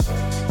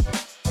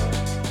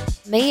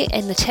Me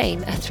and the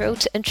team are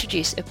thrilled to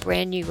introduce a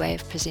brand new way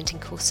of presenting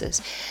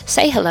courses.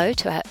 Say hello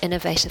to our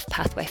innovative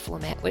pathway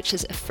format, which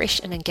is a fresh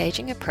and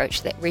engaging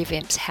approach that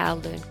revamps how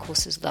Learn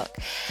courses look.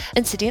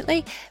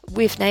 Incidentally,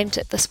 we've named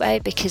it this way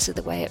because of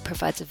the way it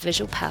provides a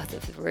visual path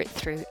of the route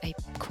through a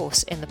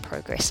course and the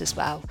progress as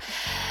well.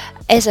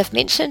 As I've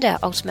mentioned, our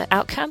ultimate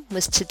outcome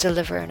was to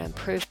deliver an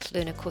improved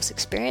learner course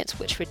experience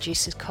which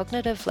reduces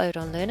cognitive load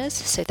on learners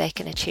so they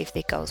can achieve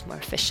their goals more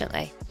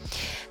efficiently.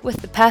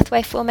 With the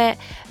pathway format,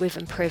 we've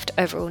improved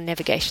overall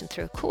navigation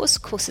through a course.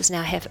 Courses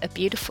now have a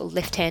beautiful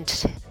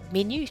left-hand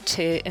menu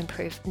to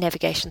improve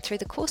navigation through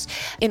the course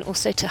and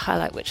also to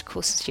highlight which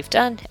courses you've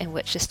done and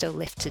which are still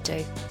left to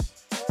do.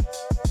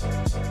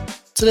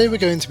 Today we're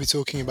going to be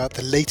talking about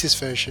the latest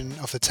version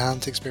of the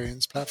Talent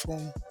Experience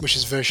platform, which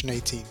is version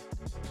 18.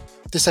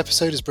 This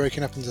episode is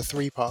broken up into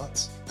 3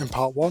 parts. In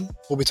part 1,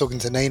 we'll be talking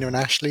to Naina and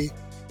Ashley,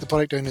 the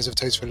product owners of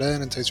Totara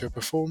Learn and Totara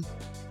Perform.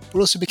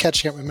 We'll also be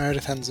catching up with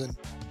Meredith Hansen,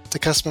 the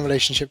Customer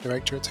Relationship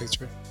Director at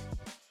Totara.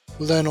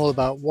 We'll learn all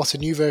about what a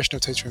new version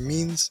of Totara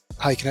means,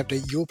 how you can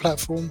update your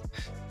platform,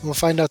 and we'll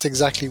find out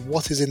exactly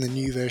what is in the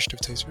new version of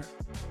Totara.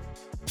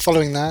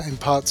 Following that, in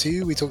part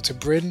 2, we talk to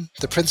Bryn,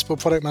 the Principal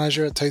Product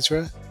Manager at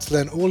Totara, to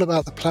learn all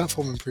about the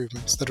platform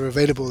improvements that are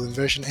available in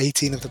version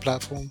 18 of the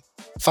platform.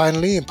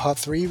 Finally, in part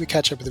 3, we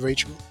catch up with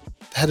Rachel,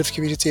 the Head of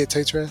Community at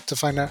Totara, to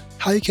find out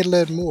how you can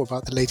learn more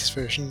about the latest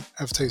version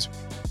of Totara.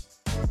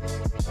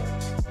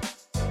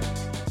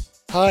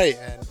 Hi,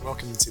 and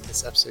welcome to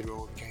this episode where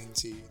we're going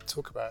to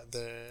talk about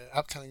the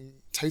upcoming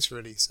Totara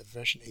release of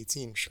version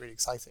 18, which is really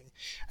exciting.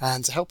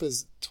 And to help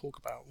us talk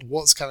about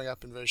what's coming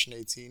up in version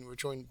 18, we're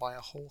joined by a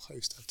whole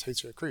host of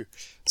Totara crew.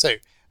 So,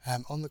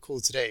 on the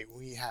call today,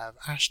 we have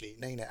Ashley,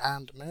 Naina,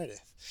 and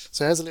Meredith.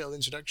 So as a little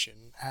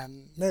introduction,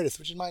 Meredith,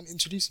 would you mind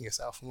introducing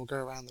yourself? And we'll go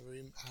around the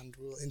room and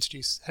we'll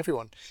introduce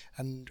everyone.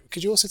 And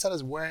could you also tell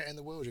us where in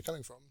the world you're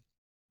coming from?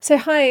 So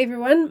hi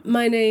everyone,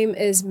 my name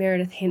is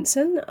Meredith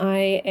Hansen.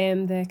 I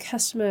am the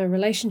Customer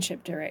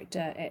Relationship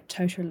Director at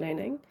Totara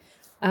Learning.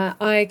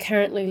 I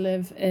currently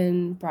live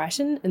in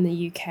Brighton in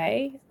the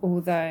UK,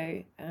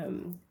 although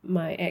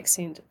my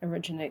accent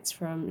originates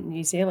from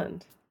New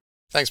Zealand.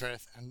 Thanks,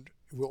 Meredith. And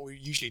what we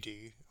usually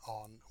do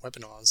on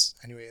webinars,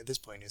 anyway, at this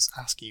point, is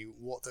ask you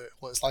what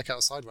it's like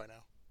outside right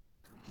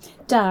now.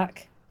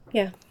 Dark,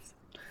 yeah.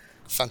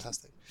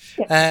 Fantastic.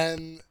 Yeah.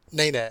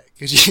 Naina,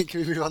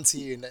 can we move on to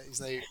you and let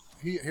us know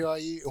who are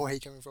you or where are you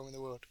coming from in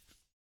the world?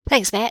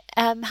 Thanks, Matt.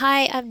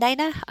 Hi, I'm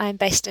Naina. I'm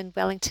based in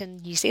Wellington,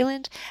 New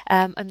Zealand.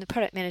 I'm the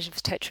product manager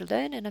for Totara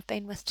Learn, and I've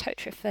been with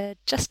Totara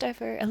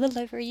for a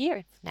little over a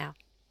year now.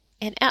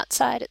 And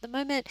outside at the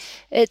moment,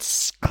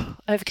 it's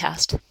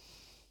overcast,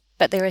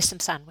 but there is some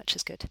sun, which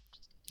is good.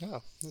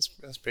 Oh,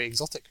 that's pretty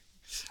exotic.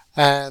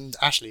 And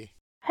Ashley.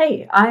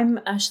 Hey, I'm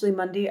Ashley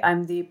Mundy.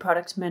 I'm the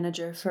product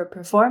manager for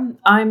Perform.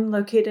 I'm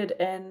located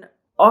in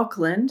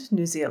Auckland,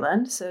 New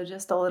Zealand, so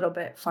just a little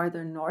bit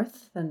farther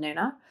north than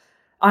Naina.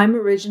 I'm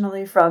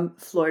originally from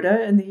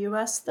Florida in the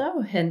US,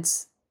 though,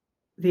 hence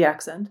the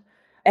accent.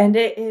 And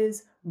it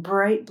is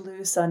bright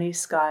blue sunny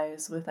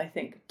skies with, I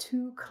think,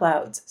 2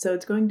 clouds. So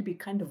it's going to be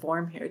kind of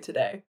warm here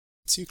today.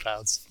 2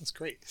 clouds. That's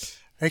great.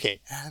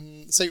 Okay,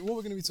 so what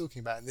we're going to be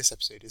talking about in this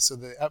episode is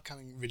the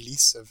upcoming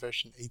release of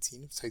version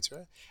 18 of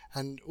Totara,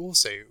 and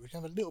also we're going to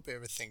have a little bit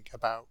of a think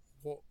about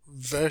what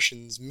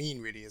versions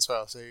mean really as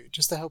well. So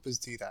just to help us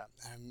do that,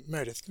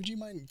 Meredith, would you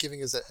mind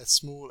giving us a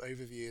small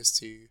overview as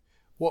to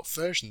what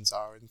versions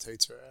are in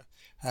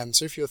Totara?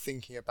 So if you're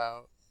thinking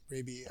about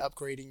maybe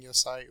upgrading your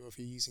site, or if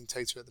you're using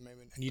Totara at the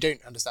moment and you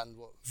don't understand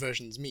what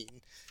versions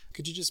mean,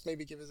 could you just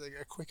maybe give us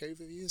a quick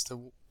overview as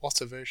to what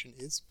a version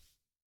is?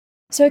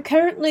 So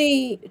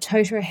currently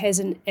Totara has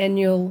an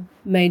annual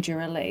major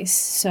release,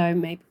 so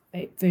maybe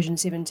version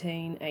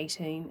 17,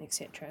 18,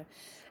 etc.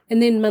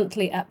 And then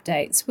monthly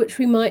updates, which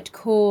we might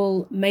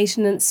call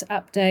maintenance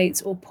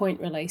updates or point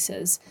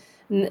releases.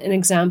 An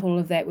example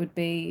of that would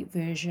be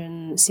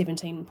version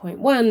 17.1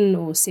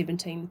 or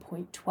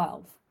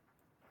 17.12.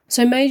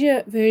 So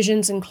major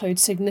versions include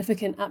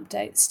significant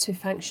updates to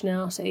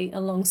functionality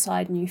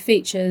alongside new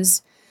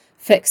features,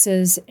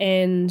 fixes,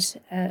 and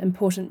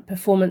important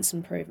performance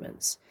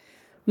improvements.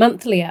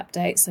 Monthly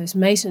updates, those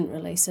maintenance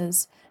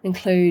releases,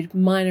 include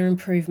minor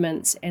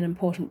improvements and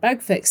important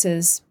bug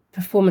fixes,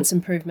 performance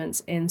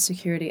improvements, and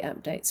security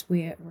updates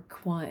where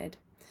required.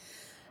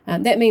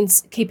 That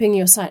means keeping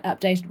your site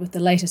updated with the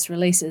latest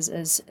releases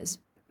is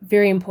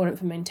very important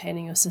for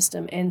maintaining your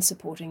system and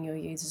supporting your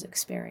users'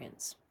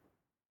 experience.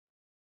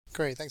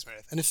 Great, thanks,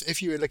 Meredith. And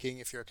if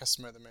you're a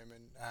customer at the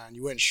moment and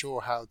you weren't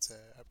sure how to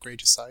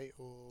upgrade your site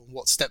or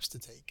what steps to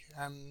take,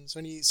 is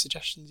there any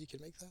suggestions you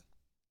could make there?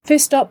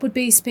 First stop would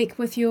be speak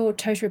with your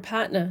Totara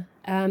partner.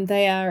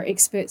 They are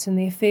experts in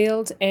their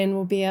field and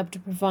will be able to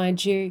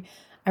provide you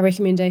a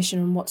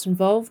recommendation on what's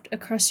involved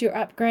across your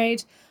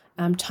upgrade,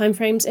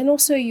 timeframes, and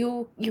also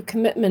your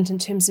commitment in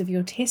terms of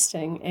your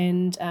testing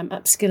and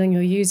upskilling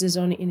your users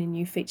on any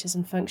new features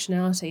and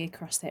functionality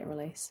across that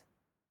release.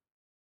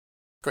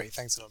 Great,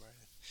 thanks a lot,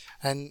 Meredith.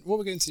 And what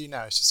we're going to do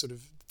now is just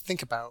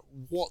think about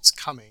what's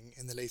coming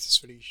in the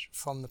latest release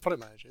from the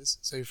product managers,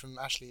 so from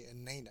Ashley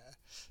and Naina.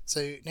 So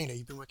Naina,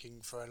 you've been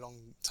working for a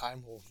long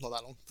time, or not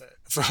that long,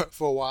 but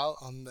for a while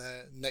on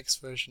the next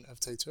version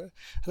of Totara.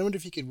 And I wonder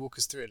if you could walk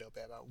us through a little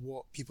bit about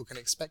what people can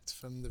expect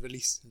from the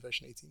release in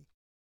version 18.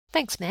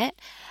 Thanks, Matt.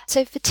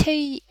 So for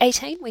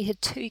T18, we had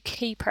two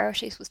key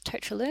priorities with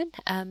Totara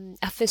Learn.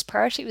 Our first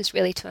priority was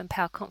really to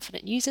empower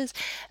confident users,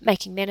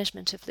 making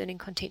management of learning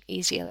content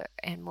easier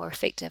and more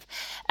effective.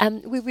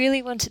 We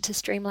really wanted to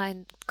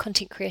streamline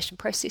content creation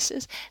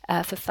processes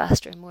for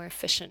faster and more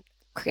efficient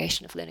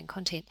creation of learning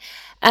content.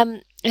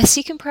 Our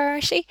second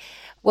priority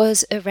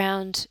was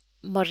around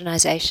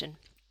modernisation.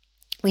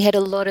 We had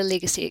a lot of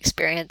legacy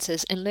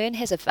experiences, and Learn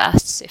has a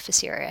vast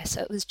surface area,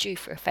 so it was due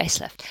for a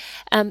facelift.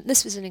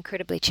 This was an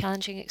incredibly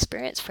challenging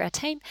experience for our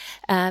team,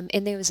 and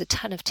there was a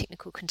ton of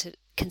technical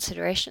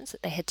considerations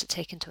that they had to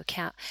take into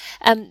account.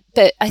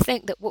 But I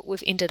think that what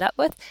we've ended up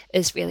with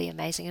is really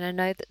amazing, and I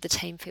know that the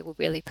team feel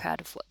really proud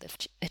of what they've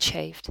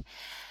achieved.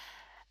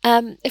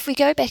 If we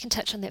go back and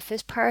touch on that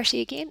first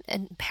priority again,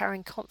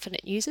 empowering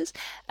confident users,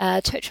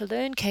 Totara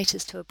Learn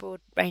caters to a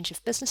broad range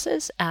of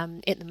businesses.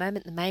 At the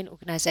moment, the main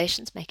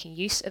organisations making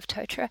use of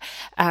Totara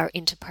are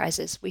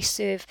enterprises. We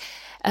serve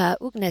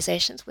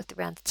organisations with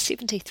around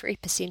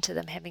 73% of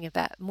them having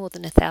about more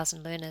than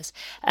 1,000 learners.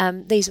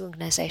 These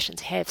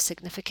organisations have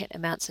significant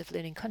amounts of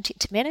learning content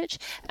to manage,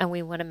 and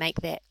we want to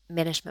make that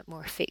management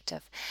more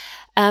effective.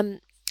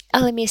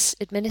 LMS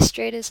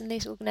administrators in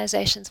these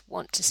organisations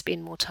want to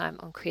spend more time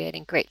on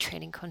creating great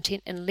training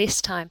content and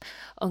less time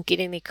on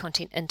getting their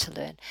content into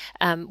Learn.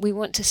 We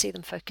want to see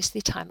them focus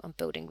their time on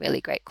building really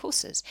great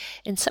courses.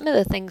 And some of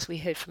the things we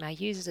heard from our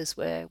users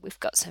were, we've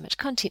got so much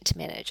content to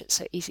manage, it's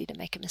so easy to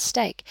make a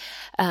mistake.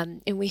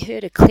 And we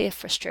heard a clear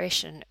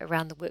frustration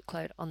around the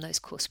workload on those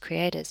course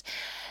creators.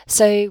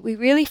 So we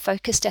really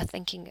focused our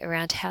thinking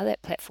around how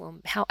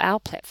our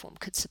platform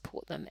could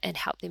support them and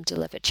help them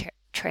deliver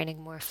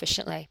training more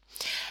efficiently.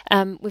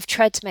 We've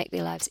tried to make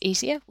their lives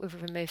easier.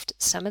 We've removed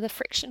some of the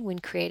friction when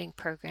creating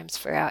programs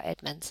for our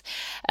admins.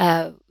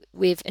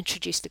 We've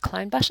introduced the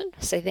clone button,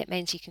 so that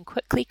means you can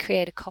quickly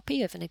create a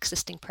copy of an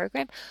existing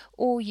program,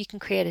 or you can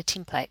create a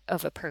template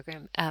of a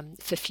program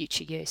for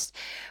future use.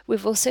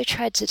 We've also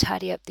tried to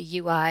tidy up the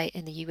UI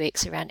and the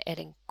UX around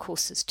adding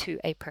courses to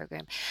a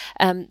program.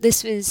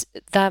 This was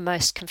the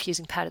most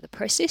confusing part of the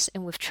process,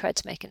 and we've tried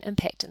to make an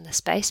impact in the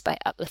space by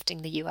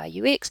uplifting the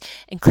UI UX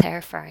and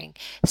clarifying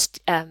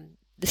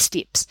the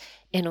steps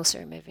and also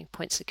removing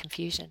points of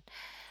confusion.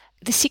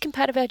 The second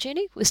part of our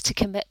journey was to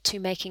commit to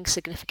making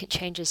significant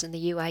changes in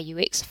the UI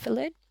UX for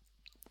Learn.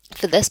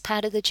 For this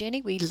part of the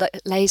journey, we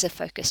laser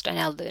focused on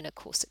our learner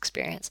course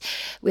experience.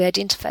 We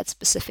identified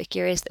specific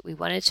areas that we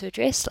wanted to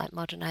address, like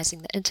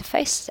modernising the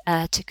interface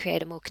to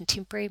create a more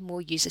contemporary,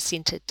 more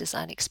user-centred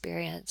design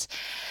experience.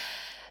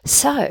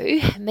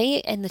 So,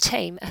 me and the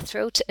team are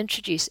thrilled to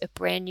introduce a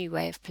brand new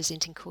way of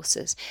presenting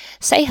courses.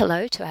 Say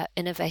hello to our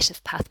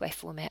innovative pathway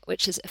format,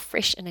 which is a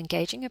fresh and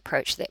engaging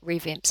approach that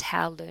revamps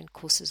how Learn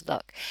courses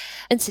look.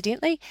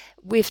 Incidentally,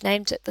 we've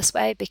named it this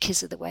way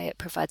because of the way it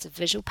provides a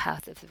visual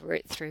path of the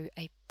route through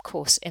a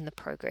course and the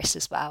progress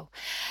as well.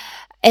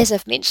 As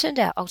I've mentioned,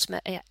 our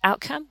ultimate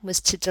outcome was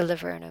to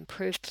deliver an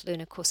improved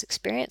learner course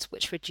experience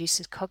which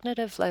reduces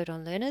cognitive load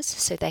on learners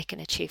so they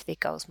can achieve their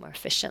goals more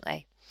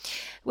efficiently.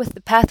 With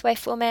the pathway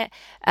format,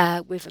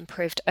 we've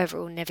improved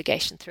overall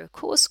navigation through a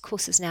course.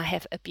 Courses now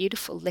have a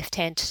beautiful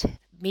left-hand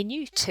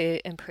menu to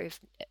improve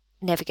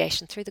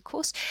navigation through the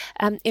course,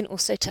 and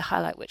also to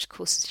highlight which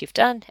courses you've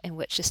done and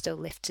which are still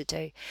left to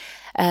do.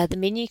 The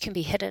menu can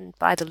be hidden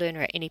by the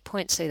learner at any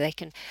point so they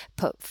can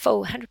put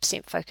full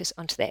 100% focus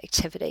onto that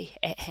activity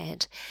at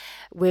hand.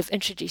 We've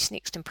introduced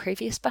next and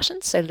previous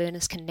buttons so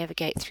learners can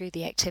navigate through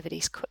the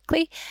activities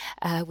quickly.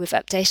 We've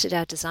updated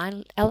our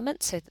design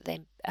elements so that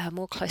they are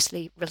more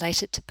closely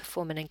related to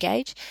perform and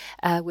engage.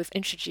 We've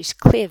introduced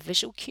clear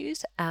visual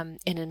cues, and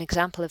an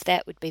example of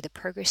that would be the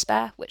progress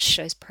bar, which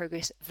shows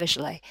progress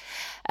visually.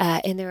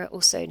 And there are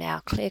also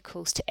now clear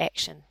calls to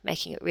action,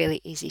 making it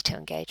really easy to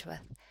engage with.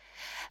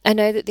 I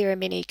know that there are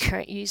many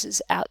current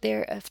users out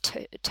there of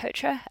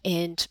Totara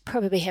and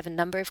probably have a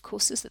number of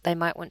courses that they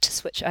might want to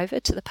switch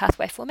over to the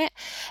pathway format.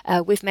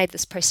 We've made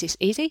this process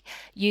easy.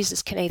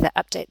 Users can either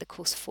update the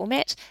course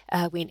format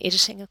when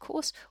editing a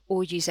course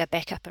or use our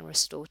backup and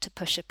restore to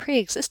push a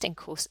pre-existing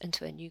course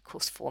into a new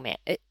course format.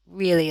 It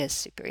really is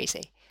super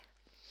easy.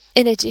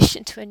 In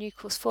addition to a new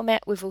course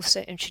format, we've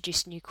also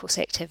introduced new course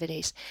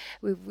activities.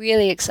 We're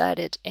really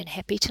excited and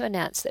happy to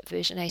announce that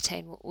version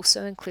 18 will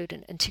also include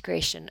an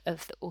integration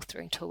of the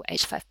authoring tool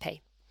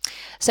H5P.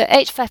 So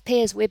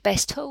H5P is a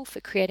web-based tool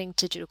for creating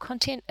digital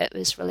content. It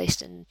was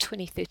released in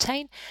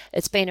 2013.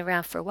 It's been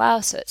around for a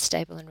while, so it's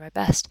stable and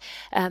robust.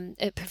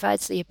 It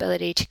provides the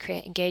ability to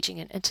create engaging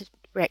and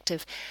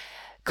interactive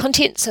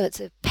content, so it's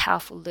a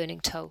powerful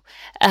learning tool.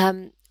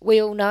 We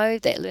all know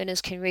that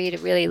learners can read a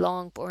really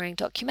long, boring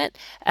document,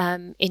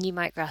 and you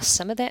might grasp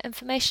some of that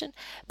information,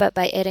 but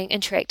by adding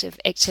interactive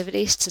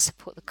activities to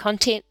support the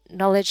content,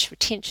 knowledge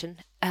retention,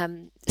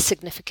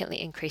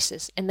 significantly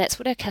increases. And that's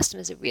what our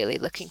customers are really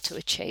looking to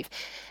achieve,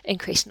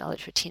 increased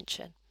knowledge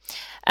retention.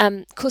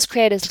 Course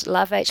creators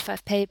love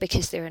H5P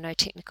because there are no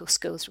technical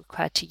skills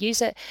required to use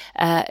it.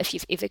 If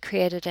you've ever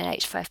created an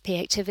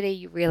H5P activity,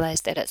 you realise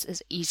that it's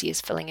as easy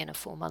as filling in a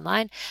form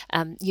online.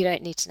 You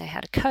don't need to know how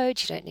to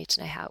code, you don't need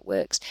to know how it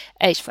works.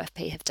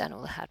 H5P have done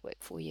all the hard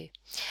work for you.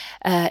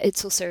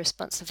 It's also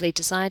responsively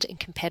designed and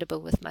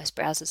compatible with most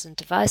browsers and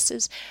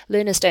devices.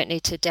 Learners don't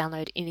need to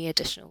download any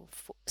additional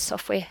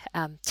software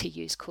to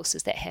use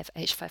courses that have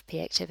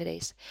H5P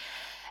activities.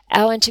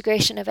 Our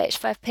integration of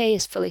H5P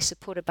is fully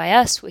supported by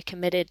us. We're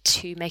committed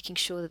to making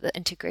sure that the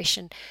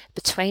integration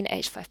between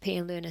H5P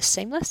and Learn is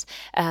seamless,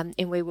 and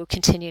we will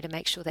continue to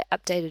make sure that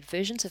updated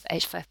versions of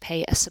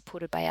H5P are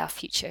supported by our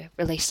future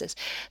releases.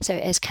 So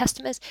as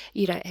customers,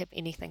 you don't have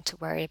anything to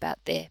worry about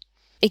there.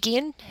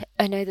 Again,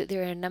 I know that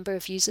there are a number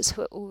of users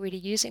who are already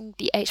using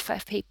the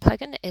H5P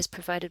plugin as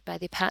provided by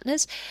their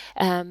partners.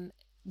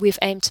 We've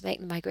aimed to make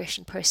the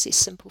migration process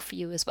simple for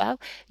you as well.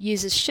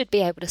 Users should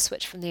be able to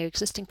switch from their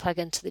existing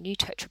plugin to the new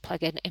Totara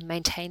plugin and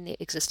maintain their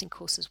existing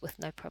courses with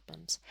no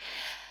problems.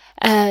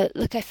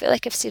 Look, I feel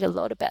like I've said a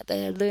lot about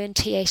the Learn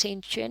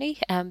T18 journey.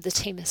 The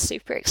team is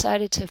super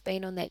excited to have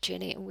been on that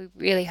journey, and we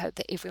really hope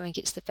that everyone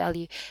gets the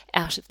value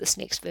out of this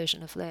next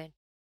version of Learn.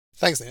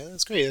 Thanks, Nina.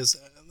 That's great.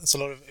 That's a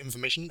lot of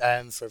information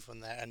for everyone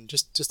there. And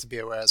just to be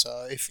aware as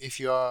well, if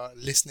you are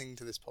listening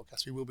to this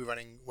podcast, we will be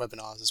running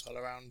webinars as well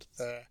around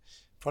the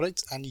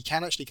product, and you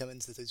can actually come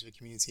into the Totara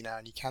community now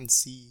and you can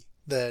see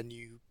the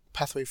new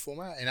pathway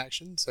format in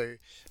action. So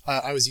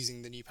I was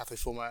using the new pathway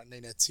format,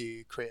 Nina,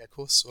 to create a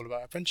course all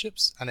about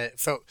apprenticeships, and it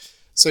felt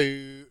so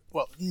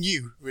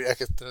new, really. I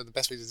guess the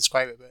best way to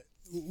describe it. But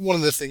one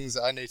of the things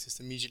that I noticed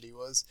immediately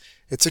was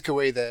it took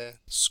away the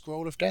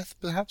scroll of death,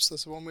 perhaps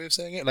that's the one way of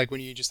saying it. Like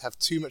when you just have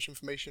too much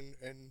information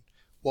in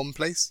one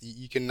place,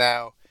 you can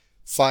now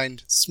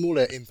find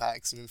smaller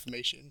impacts of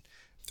information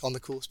on the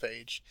course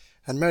page.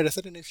 And Meredith,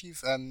 I don't know if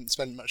you've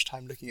spent much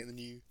time looking at the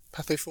new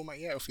pathway format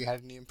yet, or if you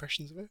had any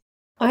impressions of it.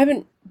 I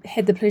haven't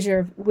had the pleasure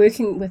of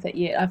working with it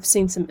yet. I've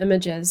seen some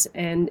images,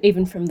 and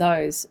even from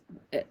those,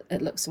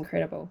 it looks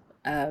incredible.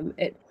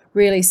 It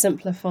really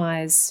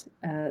simplifies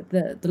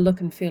the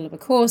look and feel of a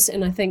course,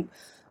 and I think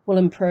will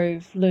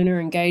improve learner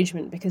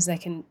engagement because they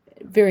can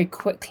very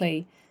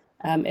quickly,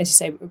 as you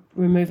say,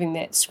 removing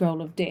that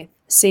scroll of death,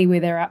 see where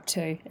they're up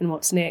to and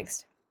what's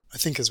next. I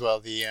think as well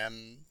the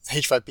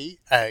H5P,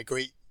 a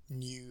great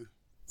new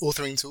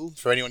authoring tool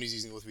for anyone who's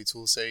using authoring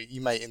tools. So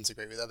you may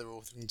integrate with other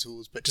authoring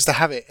tools, but just to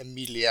have it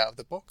immediately out of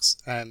the box,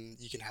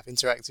 you can have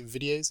interactive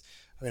videos.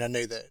 I mean, I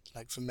know that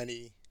like for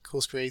many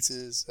course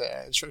creators,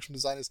 instructional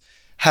designers,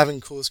 having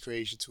course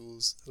creation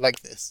tools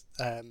like this,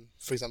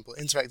 for example,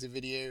 interactive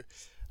video.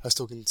 I was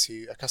talking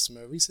to a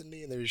customer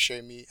recently and they were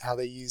showing me how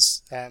they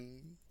use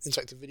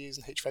interactive videos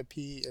in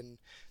H5P and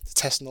to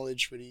test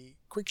knowledge really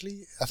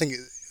quickly. I think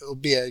it'll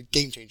be a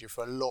game changer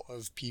for a lot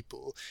of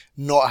people,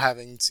 not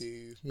having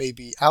to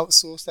maybe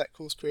outsource that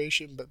course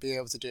creation, but being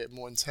able to do it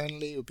more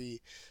internally will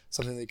be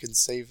something they can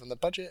save on the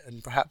budget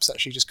and perhaps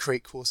actually just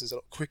create courses a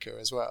lot quicker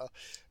as well.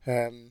 I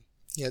don't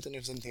know if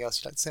there's anything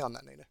else you'd like to say on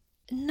that, Nina.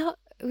 Not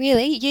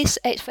really. Yes,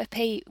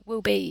 H5P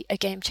will be a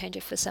game changer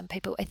for some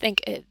people. I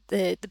think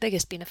the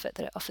biggest benefit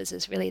that it offers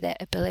is really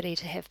that ability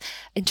to have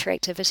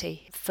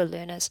interactivity for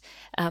learners,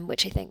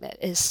 which I think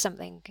that is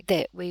something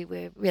that we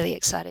were really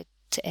excited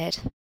to add.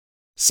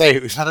 So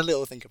we've had a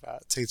little think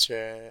about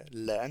Totara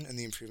Learn and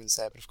the improvements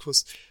there, but of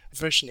course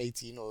version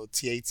 18 or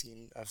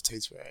T18 of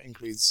Totara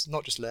includes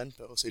not just Learn,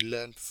 but also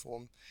Learn,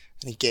 Perform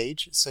and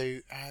Engage. So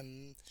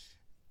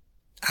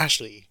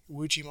Ashley,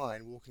 would you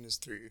mind walking us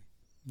through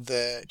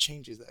the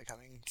changes that are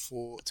coming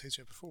for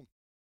Totara Perform?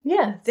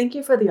 Yeah, thank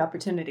you for the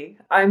opportunity.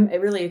 I'm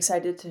really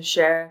excited to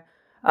share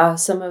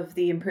some of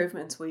the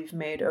improvements we've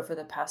made over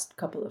the past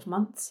couple of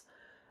months.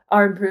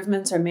 Our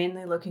improvements are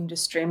mainly looking to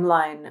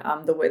streamline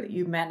the way that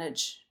you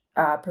manage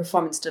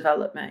performance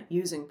development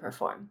using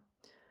Perform.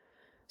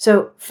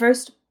 So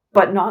first,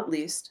 but not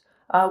least,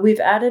 we've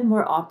added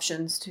more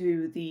options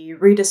to the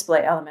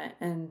redisplay element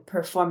and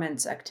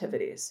performance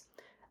activities.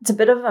 It's a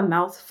bit of a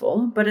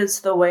mouthful, but it's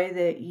the way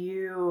that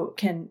you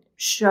can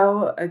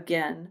show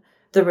again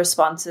the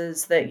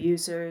responses that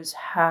users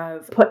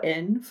have put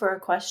in for a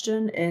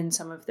question in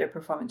some of their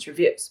performance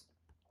reviews.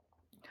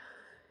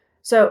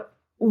 So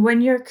when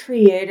you're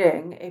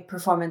creating a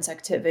performance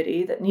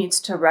activity that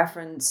needs to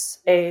reference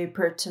a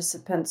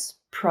participant's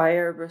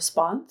prior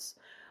response,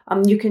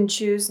 you can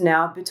choose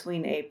now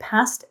between a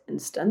past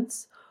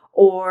instance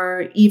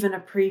or even a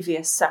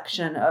previous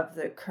section of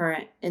the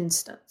current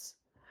instance.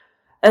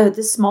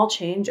 This small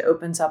change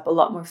opens up a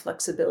lot more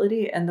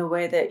flexibility in the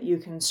way that you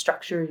can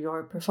structure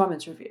your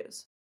performance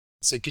reviews.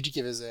 So could you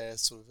give us a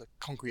sort of a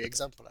concrete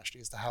example,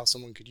 Ashley, as to how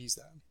someone could use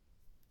that?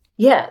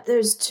 Yeah,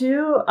 there's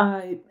two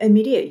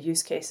immediate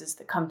use cases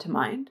that come to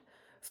mind.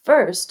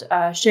 First,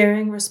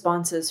 sharing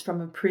responses from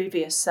a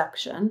previous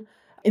section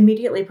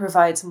immediately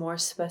provides more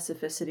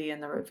specificity in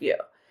the review.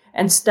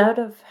 Instead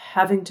of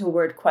having to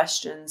word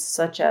questions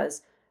such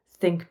as,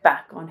 think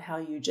back on how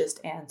you just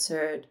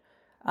answered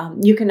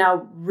You can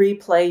now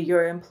replay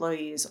your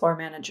employees' or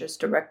managers'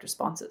 direct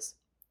responses.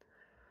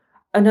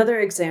 Another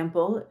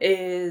example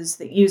is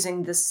that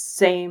using the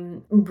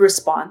same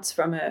response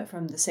from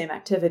the same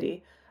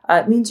activity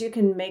means you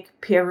can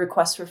make peer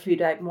requests for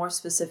feedback more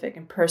specific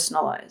and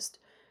personalized.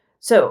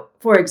 So,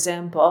 for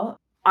example,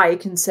 I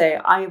can say,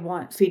 I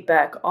want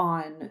feedback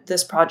on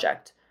this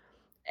project,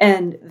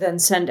 and then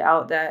send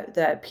out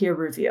that peer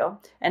review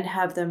and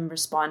have them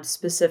respond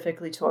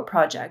specifically to a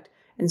project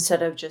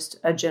instead of just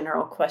a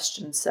general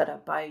question set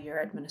up by your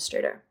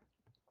administrator.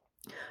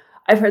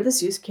 I've heard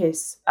this use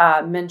case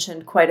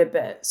mentioned quite a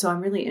bit, so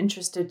I'm really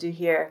interested to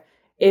hear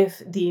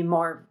if the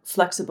more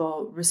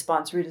flexible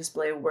response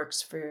redisplay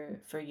works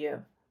for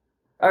you.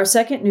 Our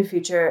second new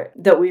feature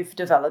that we've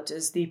developed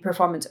is the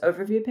performance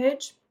overview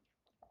page.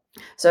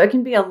 So it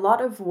can be a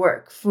lot of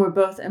work for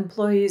both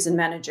employees and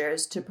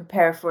managers to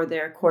prepare for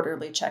their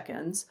quarterly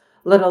check-ins,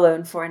 let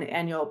alone for an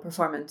annual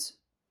performance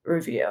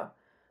review.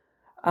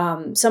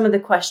 Some of the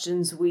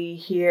questions we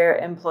hear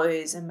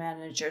employees and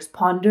managers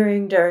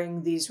pondering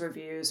during these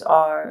reviews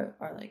are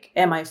like,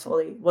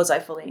 was I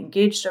fully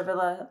engaged over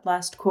the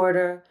last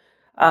quarter?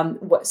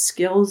 What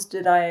skills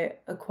did I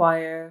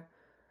acquire?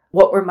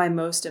 What were my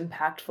most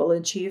impactful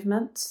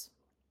achievements?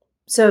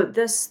 So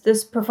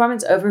this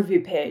performance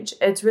overview page,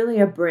 it's really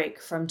a break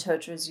from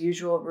Totara's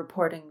usual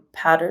reporting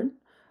pattern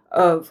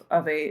of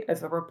a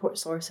report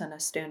source and a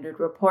standard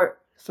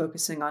report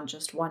focusing on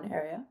just one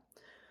area.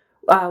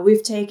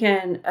 We've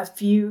taken a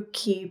few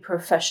key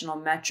professional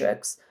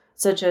metrics,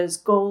 such as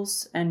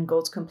goals and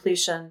goals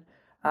completion,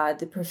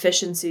 the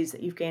proficiencies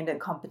that you've gained in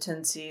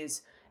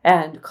competencies,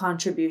 and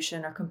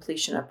contribution or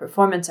completion of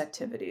performance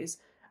activities.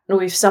 And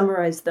we've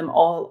summarized them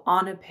all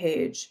on a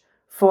page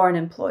for an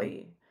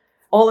employee.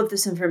 All of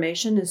this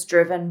information is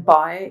driven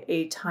by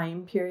a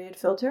time period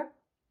filter.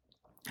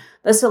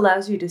 This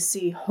allows you to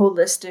see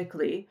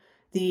holistically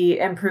the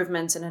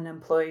improvements in an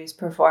employee's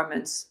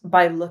performance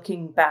by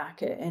looking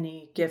back at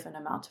any given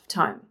amount of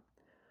time.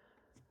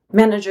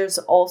 Managers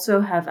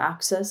also have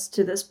access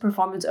to this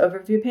performance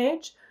overview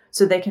page,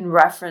 so they can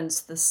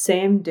reference the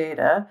same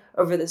data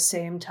over the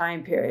same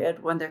time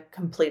period when they're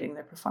completing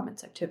their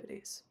performance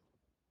activities.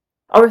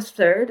 Our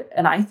third,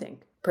 and I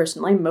think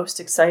personally most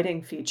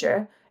exciting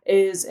feature,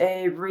 is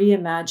a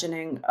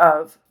reimagining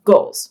of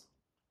goals.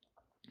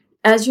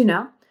 As you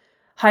know,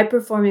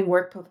 high-performing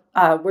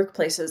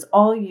workplaces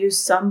all use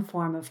some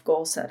form of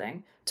goal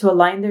setting to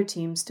align their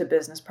teams to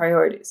business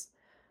priorities.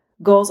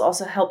 Goals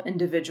also help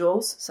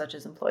individuals, such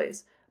as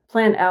employees,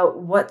 plan out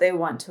what they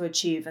want to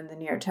achieve in the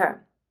near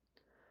term.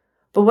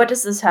 But what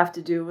does this have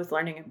to do with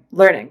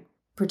learning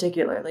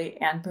particularly,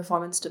 and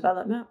performance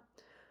development?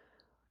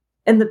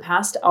 In the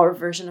past, our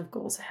version of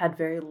goals had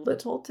very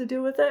little to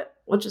do with it,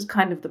 which is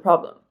kind of the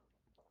problem.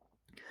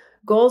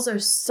 Goals are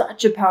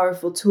such a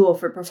powerful tool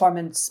for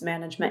performance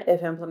management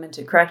if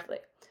implemented correctly.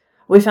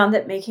 We found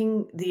that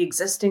making the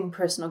existing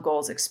personal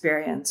goals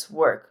experience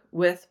work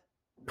with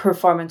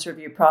performance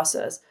review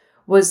process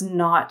was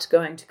not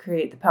going to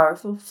create the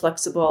powerful,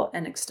 flexible,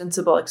 and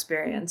extensible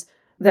experience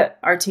that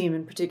our team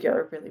in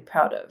particular are really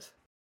proud of.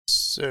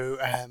 So,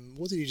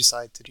 what did you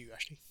decide to do,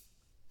 Ashley?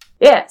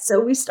 Yeah, so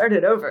we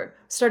started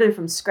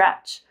from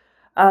scratch.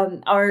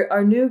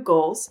 Our new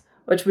goals,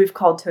 which we've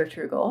called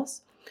Totara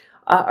goals,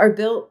 are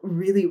built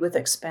really with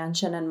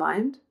expansion in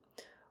mind.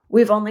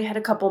 We've only had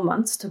a couple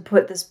months to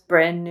put this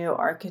brand new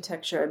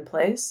architecture in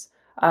place.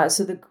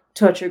 So the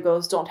Totara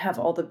goals don't have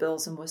all the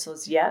bells and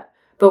whistles yet,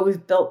 but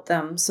we've built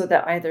them so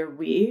that either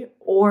we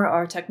or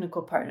our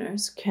technical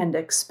partners can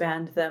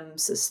expand them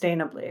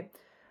sustainably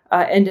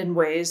and in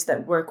ways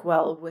that work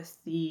well with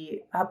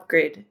the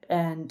upgrade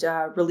and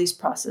release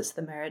process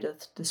that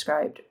Meredith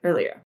described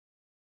earlier.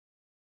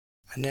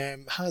 And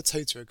how are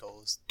Totara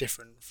goals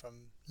different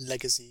from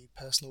legacy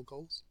personal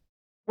goals?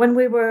 When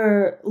we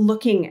were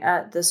looking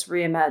at this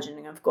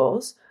reimagining of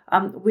goals,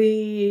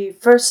 we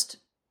first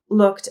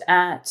looked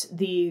at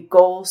the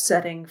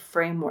goal-setting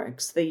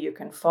frameworks that you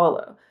can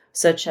follow,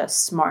 such as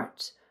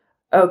SMART,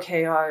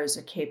 OKRs,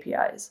 or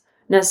KPIs.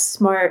 Now,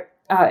 SMART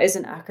is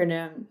an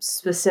acronym: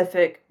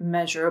 specific,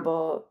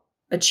 measurable,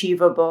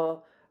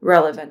 achievable,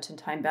 relevant, and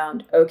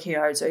time-bound.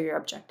 OKRs are your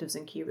objectives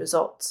and key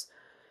results.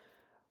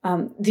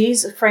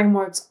 These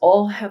frameworks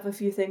all have a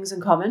few things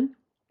in common.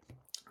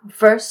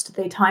 First,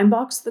 they time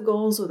box the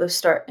goals with a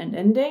start and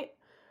end date.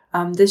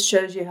 This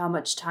shows you how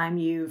much time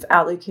you've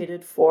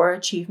allocated for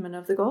achievement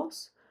of the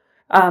goals.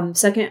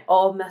 Second,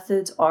 all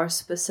methods are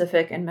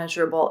specific and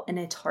measurable in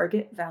a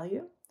target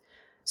value.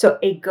 So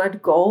a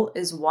good goal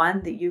is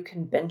one that you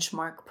can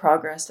benchmark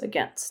progress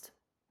against.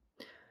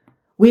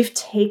 We've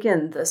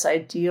taken this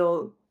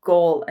ideal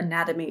goal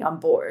anatomy on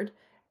board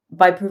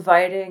by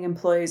providing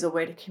employees a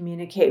way to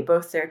communicate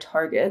both their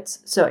targets,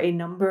 so a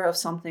number of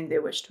something they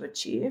wish to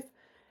achieve,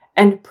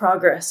 and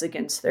progress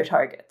against their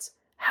targets,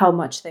 how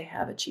much they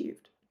have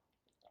achieved.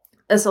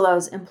 This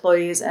allows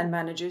employees and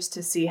managers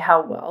to see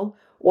how well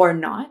or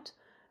not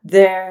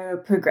they're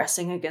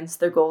progressing against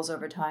their goals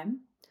over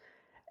time.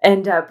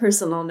 And a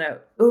personal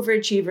note,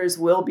 overachievers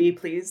will be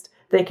pleased.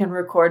 They can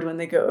record when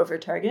they go over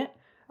target.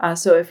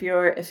 So if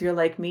you're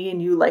like me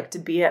and you like to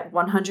be at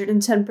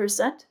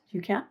 110%,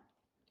 you can.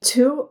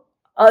 Two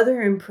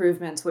other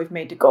improvements we've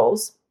made to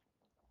goals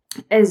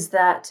is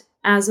that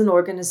as an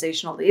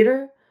organizational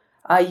leader,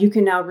 you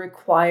can now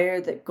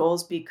require that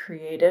goals be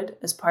created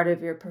as part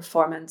of your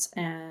performance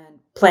and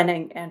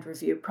planning and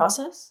review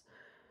process.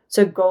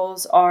 So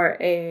goals are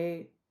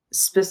a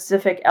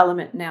specific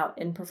element now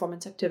in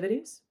performance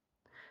activities.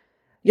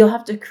 You'll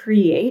have to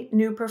create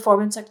new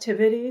performance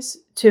activities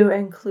to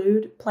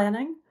include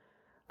planning.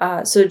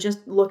 So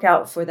just look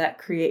out for that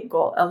create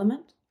goal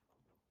element.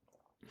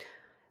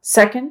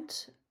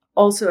 Second,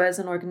 also as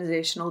an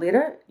organizational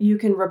leader, you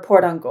can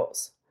report on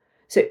goals.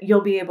 So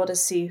you'll be able to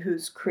see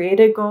who's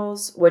created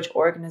goals, which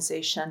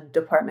organization,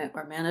 department,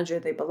 or manager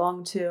they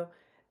belong to,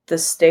 the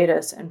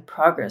status and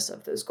progress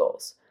of those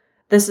goals.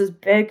 This is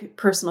big.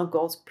 Personal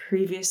goals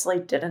previously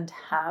didn't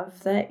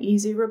have that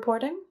easy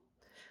reporting.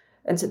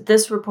 And so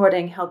this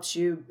reporting helps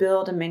you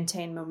build and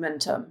maintain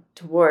momentum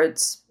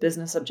towards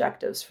business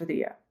objectives for the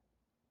year.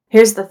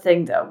 Here's the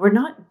thing though, we're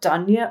not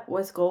done yet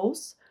with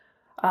goals.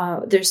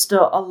 There's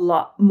still a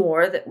lot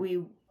more that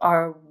we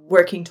are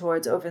working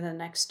towards over the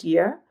next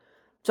year.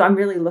 So I'm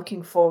really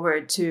looking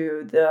forward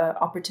to the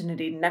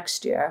opportunity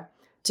next year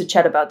to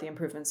chat about the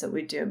improvements that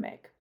we do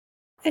make.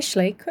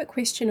 Ashley, quick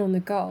question on the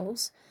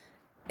goals.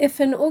 If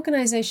an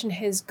organisation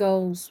has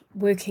goals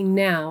working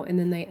now and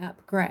then they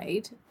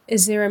upgrade,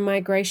 is there a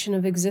migration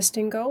of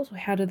existing goals? Or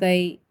how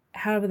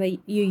are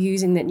you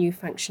using that new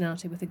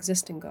functionality with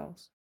existing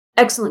goals?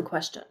 Excellent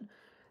question.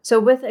 So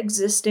with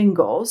existing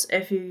goals,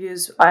 if you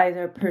use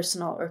either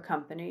personal or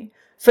company,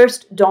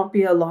 first, don't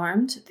be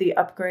alarmed. The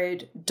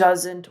upgrade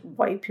doesn't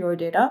wipe your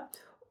data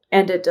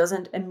and it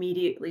doesn't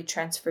immediately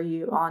transfer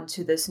you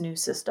onto this new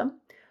system.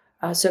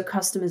 So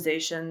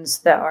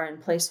customizations that are in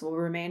place will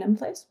remain in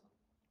place.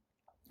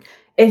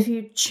 If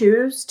you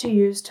choose to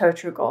use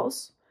Totara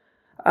goals,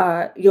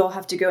 you'll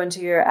have to go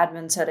into your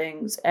admin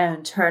settings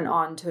and turn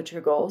on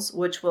Totara goals,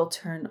 which will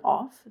turn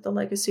off the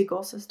legacy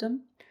goal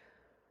system.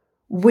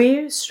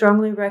 We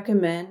strongly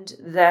recommend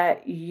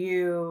that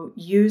you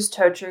use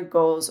Totara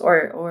goals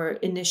or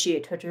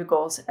initiate Totara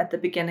goals at the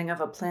beginning of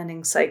a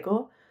planning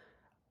cycle.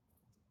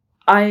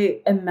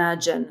 I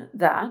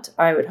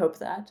would hope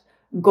that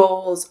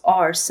goals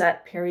are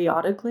set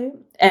periodically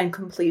and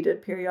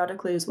completed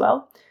periodically as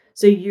well.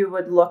 So you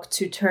would look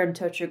to turn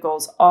Totara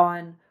goals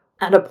on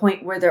at a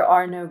point where there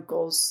are no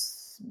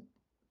goals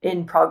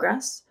in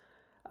progress.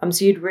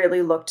 So you'd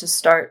really look to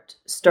start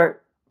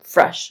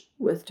fresh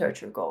with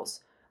Totara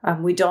goals.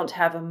 We don't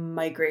have a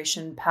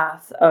migration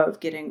path of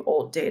getting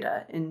old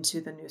data into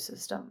the new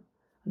system,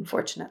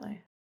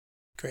 unfortunately.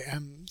 Great.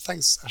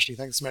 Thanks, Ashley.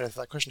 Thanks, Meredith,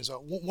 for that question as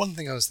well. One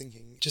thing I was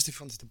thinking, just if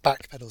you wanted to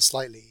backpedal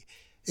slightly,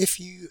 if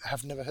you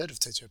have never heard of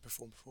Totara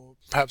Perform before,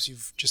 perhaps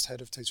you've just heard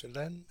of Totara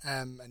Learn,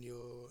 and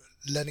you're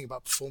learning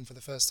about Perform for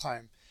the first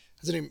time.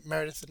 I don't know,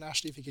 Meredith and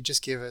Ashley, if you could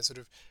just give a sort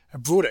of a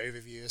broader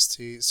overview as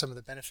to some of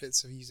the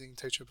benefits of using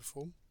Totara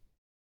Perform.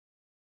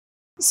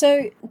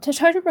 So,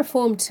 Totara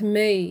Perform to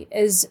me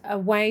is a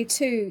way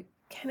to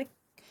kind of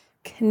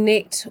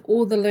connect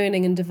all the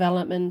learning and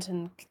development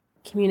and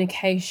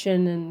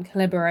communication and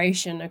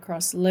collaboration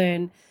across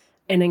Learn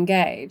and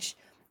Engage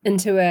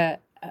into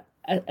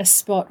a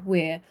spot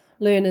where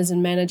learners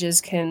and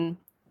managers can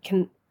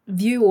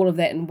view all of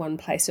that in one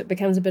place. So it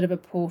becomes a bit of a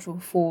portal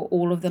for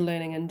all of the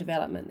learning and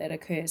development that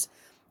occurs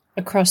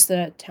across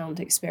the Talent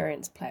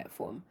Experience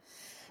platform.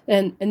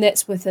 And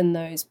that's within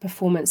those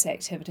performance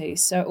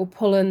activities. So it will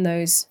pull in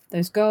those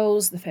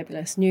goals, the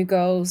fabulous new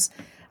goals.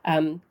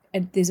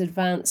 There's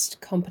advanced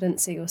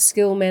competency or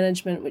skill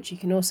management, which you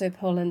can also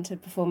pull into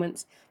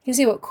performance. You can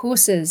see what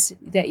courses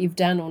that you've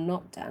done or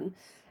not done.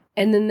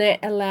 And then that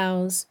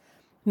allows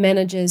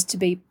managers to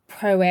be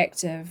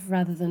proactive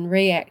rather than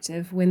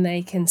reactive when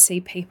they can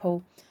see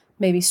people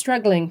maybe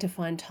struggling to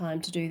find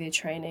time to do their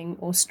training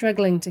or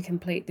struggling to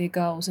complete their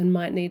goals and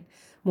might need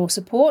more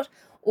support.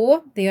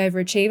 Or the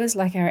overachievers,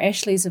 like our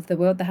Ashleys of the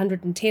world, the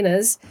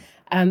 110ers,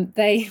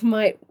 they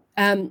might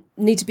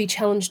need to be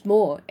challenged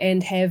more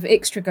and have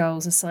extra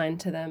goals assigned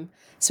to them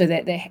so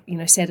that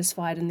they're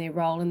satisfied in their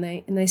role and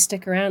they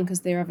stick around because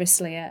they're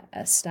obviously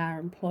a star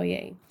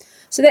employee.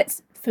 So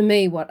that's, for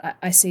me, what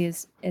I see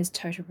as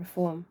Totara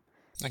Perform.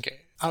 Okay.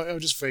 I'll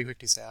just very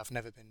quickly say I've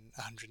never been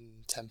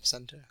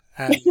 110%er.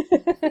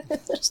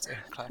 Just to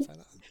clarify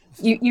that.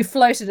 You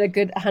floated a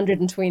good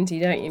 120,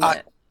 don't you,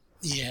 Matt?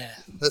 Yeah,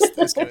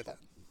 let's go with that.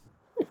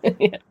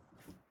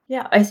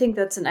 Yeah, I think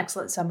that's an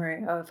excellent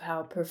summary of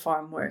how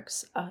Perform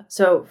works.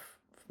 So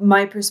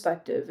my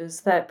perspective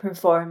is that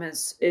Perform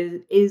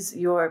is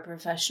your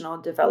professional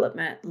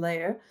development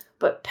layer,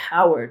 but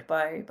powered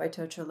by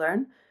Totara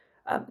Learn.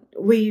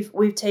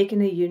 We've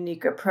taken a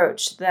unique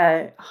approach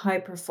that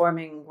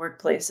high-performing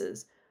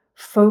workplaces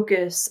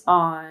focus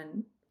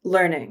on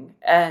learning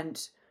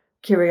and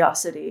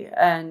curiosity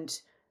and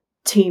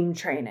team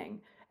training,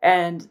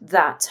 and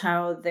that's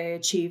how they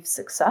achieve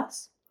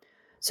success.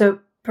 So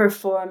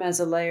Perform as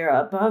a layer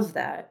above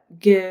that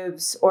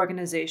gives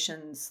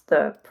organizations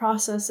the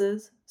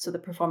processes, so the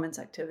performance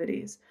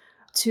activities,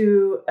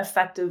 to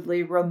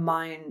effectively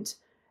remind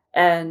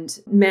and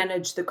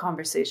manage the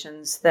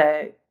conversations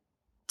that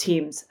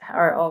teams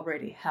are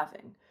already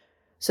having.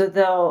 So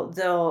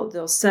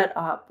they'll set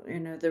up,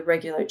 the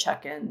regular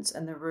check-ins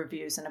and the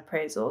reviews and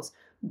appraisals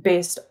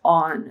based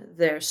on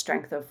their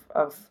strength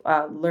of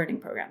learning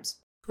programs.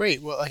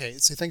 Great. Well, okay.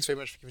 So thanks very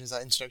much for giving us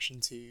that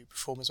introduction to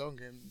Perform as well. I'm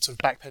going sort of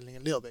backpedaling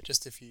a little bit,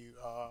 just if you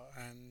are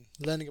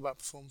learning about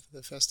Perform for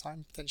the first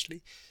time,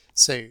 potentially.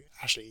 So,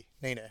 Ashley,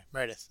 Nina,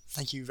 Meredith,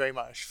 thank you very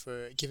much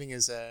for giving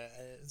us a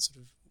sort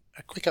of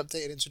a quick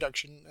update and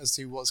introduction as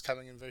to what's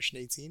coming in version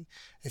 18.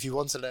 If you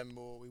want to learn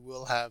more, we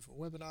will have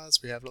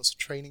webinars. We have lots of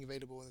training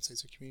available in the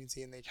Total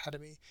community and the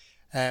academy,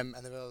 and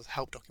there will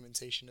help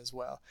documentation as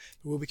well.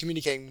 But we'll be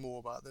communicating more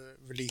about the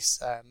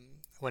release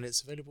when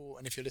it's available,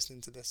 and if you're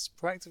listening to this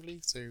proactively,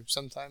 so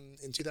sometime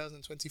in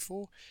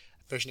 2024,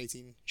 version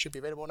 18 should be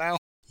available now.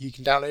 You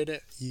can download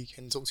it, you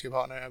can talk to your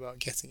partner about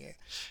getting it.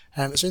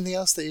 Is there anything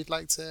else that you'd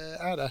like to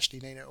add, Ashley,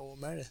 Nina, or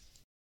Meredith?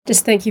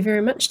 Just thank you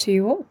very much to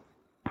you all.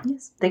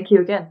 Yes, thank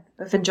you again.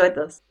 I've enjoyed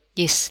this.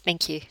 Yes,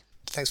 thank you.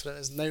 Thanks for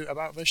letting us know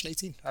about version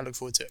 18. I look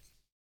forward to it.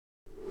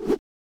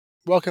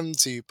 Welcome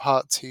to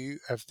part 2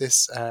 of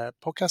this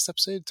podcast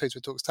episode,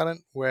 Totara Talks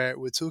Talent, where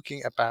we're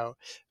talking about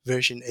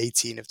version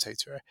 18 of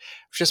Totara.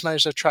 We've just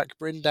managed to track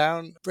Bryn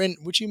down. Bryn,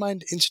 would you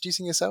mind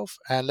introducing yourself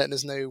and letting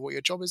us know what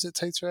your job is at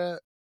Totara?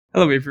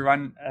 Hello,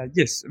 everyone.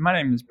 Yes, my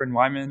name is Bryn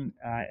Wyman,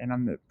 and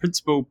I'm the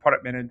Principal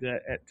Product Manager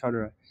at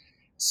Totara.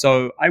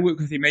 So I work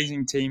with the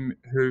amazing team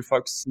who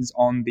focuses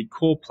on the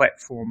core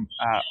platform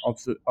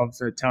of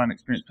the talent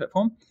experience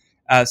platform.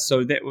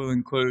 So that will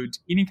include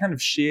any kind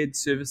of shared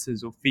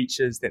services or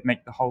features that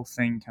make the whole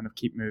thing kind of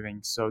keep moving.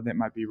 So that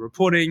might be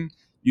reporting,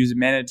 user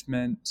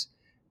management,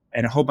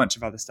 and a whole bunch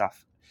of other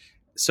stuff.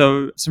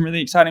 So some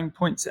really exciting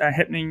points are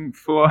happening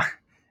for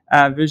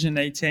version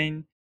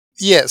 18.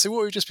 Yeah, so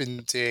what we've just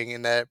been doing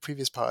in the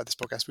previous part of this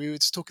podcast, we were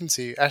just talking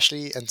to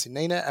Ashley and to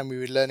Nina, and we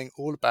were learning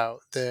all about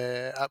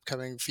the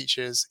upcoming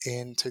features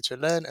in Totara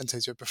Learn and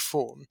Totara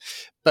Perform.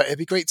 But it'd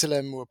be great to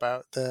learn more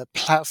about the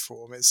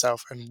platform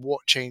itself and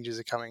what changes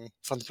are coming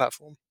from the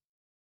platform.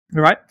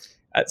 All right.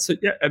 So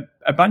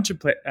a bunch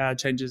of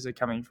changes are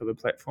coming for the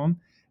platform.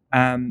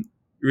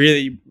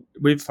 Really,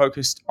 we've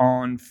focused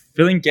on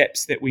filling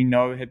gaps that we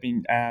know have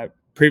been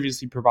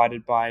previously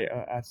provided by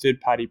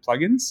third-party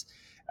plugins.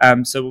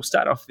 So we'll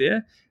start off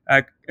there.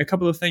 A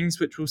couple of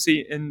things which we'll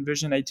see in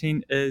version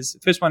 18 is, the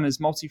first one is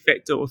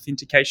multi-factor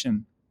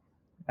authentication.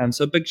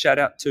 So a big shout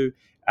out to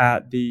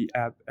the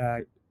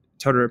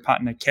Totara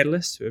partner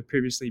Catalyst, who have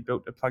previously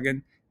built a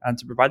plugin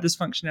to provide this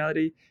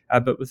functionality.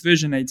 But with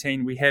version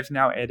 18, we have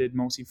now added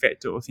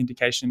multi-factor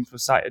authentication for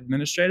site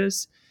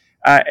administrators.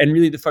 And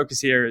really the focus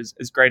here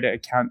is greater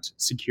account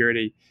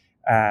security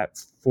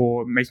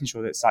for making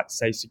sure that sites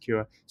stay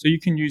secure. So you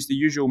can use the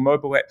usual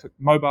mobile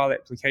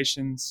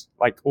applications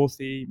like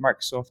Authy,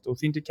 Microsoft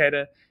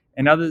Authenticator,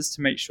 and others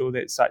to make sure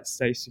that sites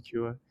stay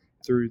secure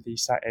through the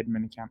site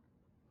admin account.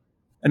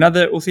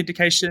 Another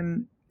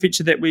authentication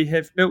feature that we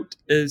have built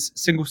is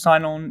single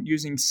sign-on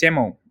using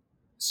SAML.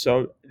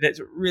 So that's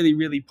a really,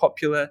 really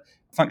popular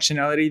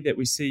functionality that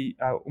we see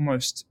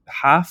almost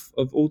half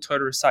of all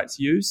Totara sites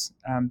use,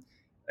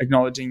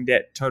 acknowledging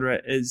that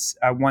Totara is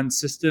one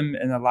system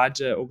in a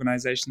larger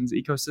organization's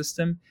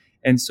ecosystem.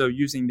 And so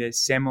using their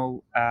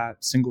SAML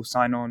single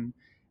sign-on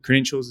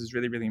credentials is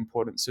really, really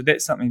important. So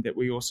that's something that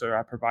we also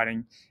are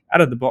providing out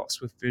of the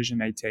box with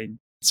version 18.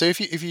 So if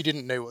you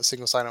didn't know what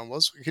single sign-on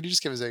was, could you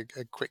just give us a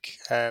quick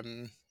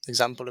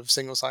example of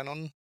single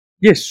sign-on?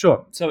 Yes,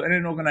 sure. So in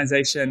an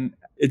organization,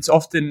 it's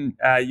often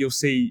you'll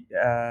see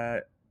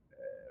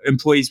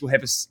employees will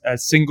have a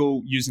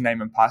single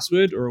username and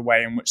password, or a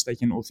way in which they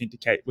can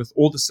authenticate with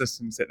all the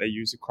systems that they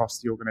use across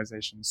the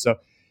organization. So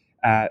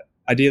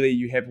ideally,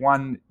 you have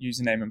one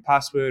username and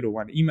password, or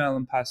one email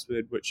and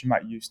password, which you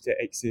might use to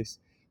access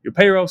your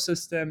payroll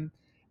system,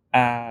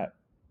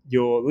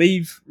 your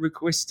leave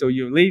request or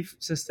your leave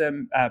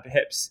system,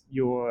 perhaps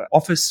your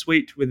Office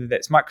suite, whether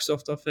that's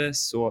Microsoft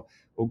Office or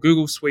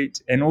Google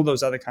Suite, and all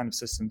those other kind of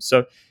systems.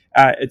 So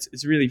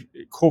it's really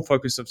core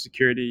focus of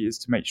security is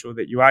to make sure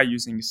that you are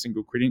using a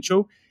single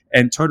credential,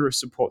 and Totara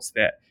supports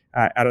that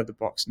out of the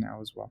box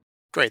now as well.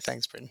 Great,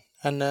 thanks, Bryn.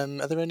 And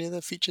are there any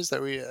other features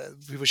that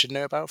people should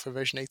know about for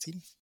version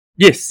 18?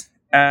 Yes,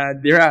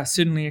 there are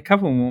certainly a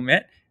couple more,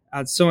 Matt.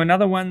 So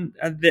another one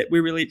that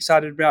we're really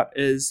excited about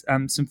is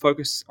some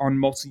focus on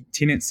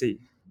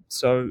multi-tenancy.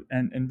 So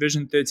in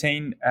version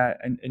 13,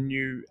 a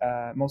new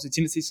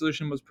multi-tenancy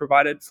solution was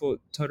provided for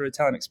Totara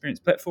Talent Experience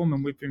Platform,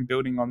 and we've been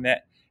building on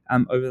that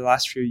over the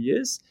last few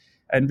years.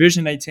 In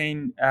version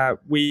 18,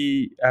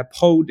 we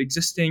polled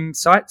existing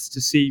sites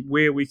to see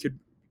where we could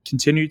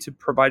continue to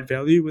provide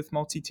value with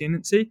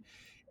multi-tenancy.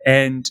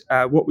 And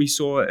what we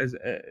saw is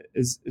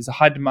a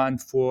high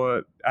demand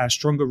for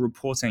stronger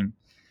reporting.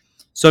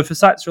 So for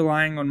sites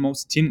relying on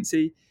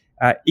multi-tenancy,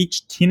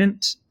 each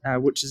tenant,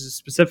 which is a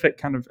specific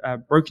kind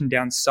of broken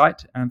down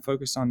site and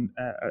focused on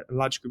a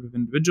large group of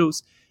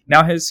individuals,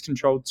 now has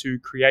control to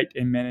create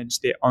and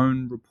manage their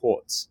own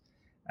reports.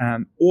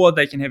 or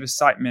they can have a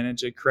site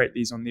manager create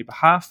these on their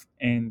behalf,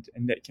 and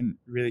that can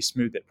really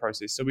smooth that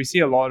process. So we see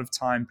a lot of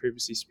time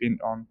previously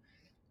spent on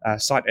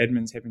site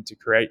admins having to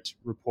create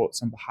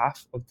reports on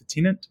behalf of the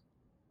tenant,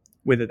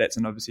 whether that's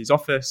an overseas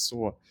office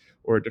or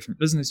a different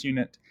business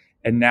unit.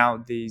 And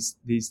now these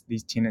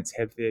tenants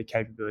have their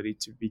capability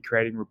to be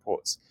creating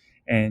reports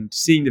and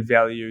seeing the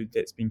value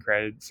that's been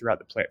created throughout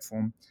the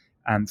platform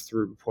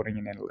through reporting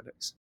and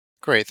analytics.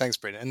 Great, thanks,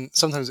 Bryn. And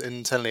sometimes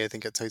internally, I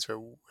think at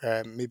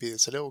Totara, maybe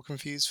it's a little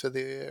confused for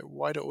the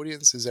wider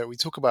audience, is that we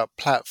talk about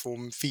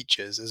platform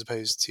features as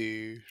opposed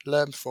to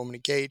learn, perform, and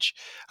engage.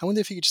 I wonder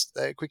if you could just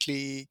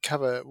quickly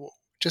cover,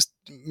 just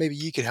maybe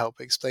you could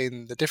help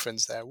explain the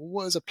difference there.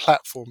 What is a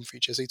platform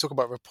feature? So you talk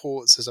about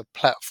reports as a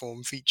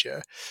platform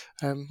feature.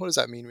 What does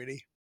that mean,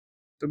 really?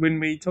 So when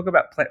we talk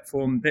about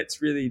platform,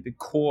 that's really the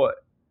core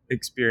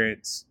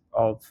experience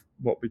of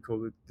what we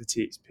call the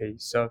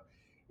TXP. So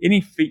any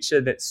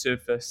feature that's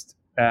surfaced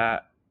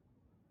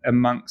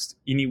amongst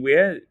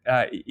anywhere,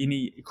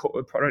 any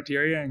product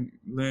area, and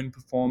learn,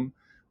 perform,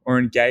 or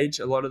engage,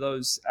 a lot of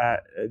those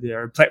there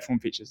are platform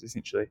features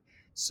essentially.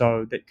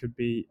 So that could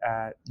be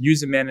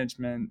user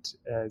management,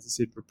 as I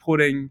said,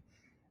 reporting,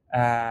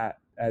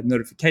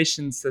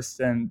 notification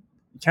system,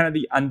 kind of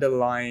the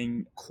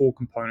underlying core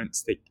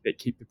components that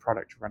keep the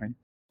product running.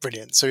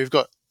 Brilliant. So we've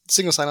got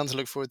single sign-on to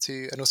look forward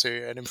to, and also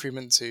an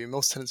improvement to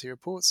multi-tenancy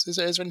reports. Is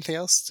there anything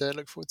else to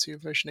look forward to in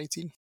version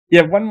 18?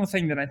 Yeah, one more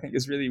thing that I think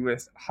is really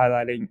worth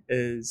highlighting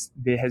is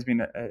there has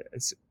been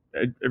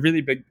a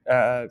really big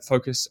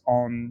focus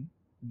on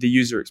the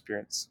user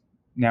experience.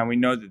 Now, we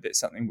know that that's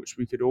something which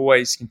we could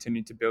always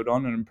continue to build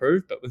on and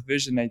improve, but with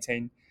version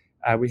 18,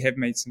 we have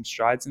made some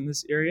strides in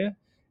this area.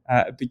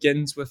 It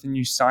begins with a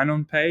new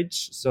sign-on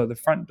page, so the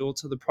front door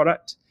to the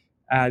product.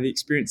 The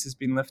experience has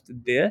been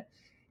lifted there.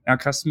 Our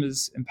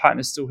customers and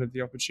partners still have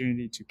the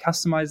opportunity to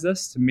customize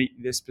this to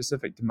meet their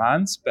specific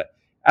demands, but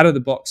out of the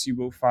box, you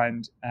will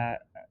find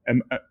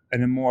a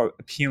more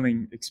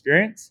appealing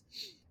experience.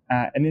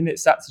 And then it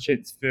starts to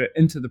transfer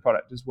into the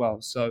product as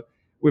well. So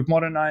we've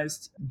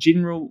modernized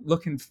general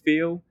look and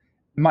feel.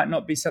 It might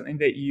not be something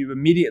that you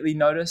immediately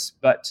notice,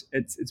 but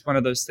it's one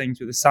of those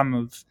things where the sum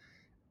of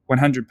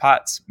 100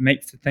 parts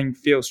makes the thing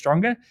feel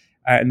stronger.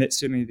 And that's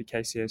certainly the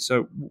case here.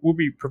 So we'll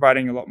be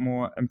providing a lot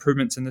more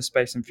improvements in this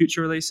space in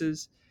future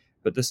releases,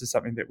 but this is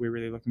something that we're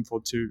really looking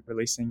forward to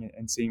releasing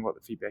and seeing what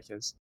the feedback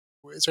is.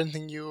 Is there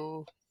anything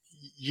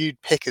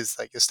you'd pick as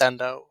like your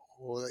standout,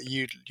 or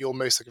that you're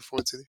most looking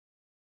forward to?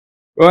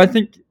 Well, I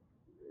think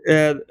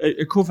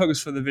a core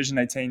focus for the Vision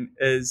 18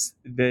 is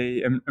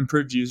the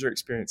improved user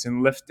experience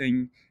and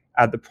lifting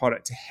the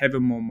product to have a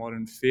more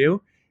modern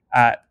feel.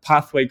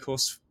 Pathway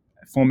course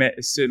format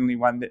is certainly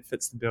one that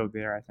fits the bill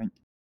there, I think.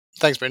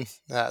 Thanks, Bryn.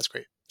 That's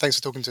great. Thanks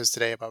for talking to us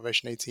today about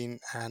version 18,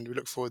 and we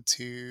look forward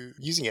to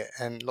using it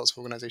in lots of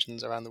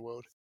organizations around the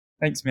world.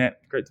 Thanks,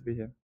 Matt. Great to be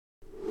here.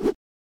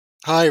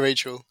 Hi,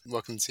 Rachel.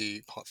 Welcome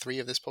to part 3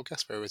 of this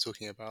podcast, where we're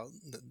talking about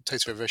the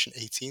Totara version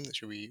 18 that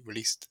should be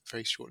released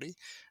very shortly.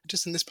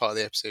 Just in this part of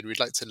the episode, we'd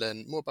like to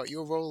learn more about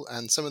your role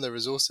and some of the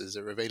resources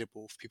that are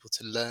available for people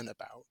to learn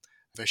about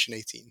version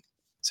 18.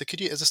 So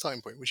could you, as a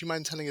starting point, would you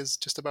mind telling us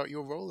just about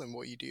your role and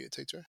what you do at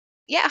Totara?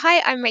 Yeah, hi,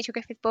 I'm Rachel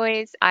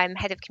Griffith-Boys. I'm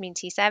Head of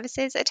Community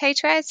Services at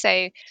Totara.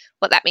 So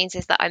what that means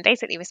is that I'm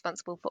basically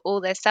responsible for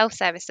all the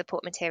self-service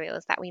support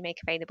materials that we make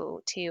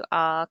available to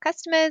our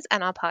customers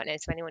and our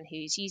partners, for anyone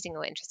who's using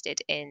or interested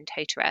in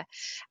Totara.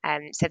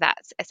 So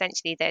that's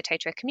essentially the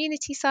Totara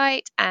community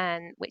site,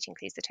 and which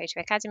includes the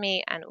Totara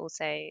Academy and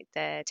also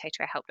the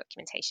Totara help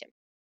documentation.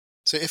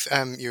 So if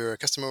you're a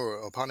customer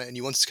or a partner and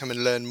you wanted to come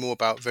and learn more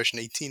about version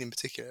 18 in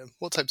particular,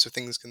 what types of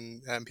things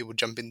can people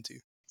jump into?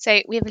 So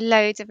we have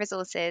loads of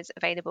resources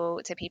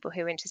available to people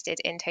who are interested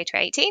in Totara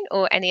 18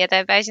 or any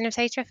other version of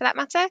Totara for that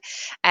matter.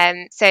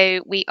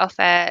 So we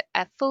offer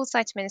a full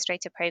site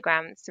administrator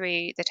program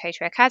through the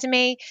Totara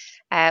Academy,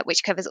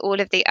 which covers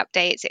all of the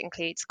updates. It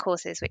includes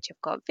courses which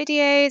have got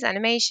videos,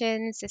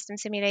 animations, system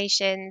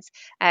simulations,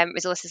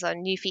 resources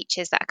on new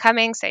features that are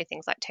coming. So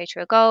things like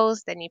Totara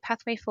goals, the new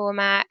pathway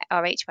format,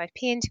 our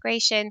H5P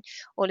integration,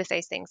 all of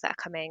those things that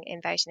are coming in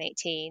version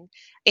 18.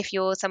 If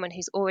you're someone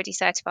who's already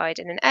certified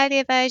in an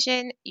earlier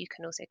version, you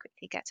can also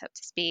quickly get up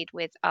to speed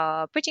with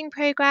our bridging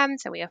program.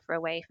 So we offer a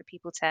way for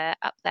people to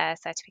up their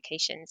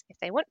certifications if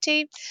they want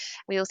to.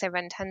 We also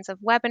run tons of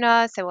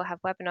webinars. So we'll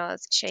have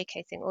webinars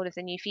showcasing all of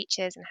the new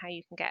features and how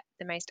you can get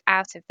the most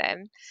out of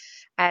them.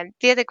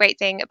 The other great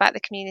thing about the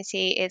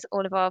community is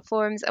all of our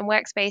forums and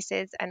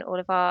workspaces and all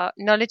of our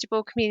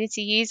knowledgeable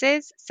community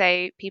users.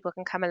 So people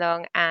can come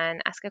along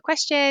and ask a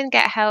question,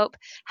 get help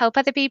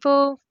other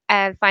people,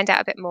 find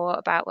out a bit more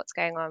about what's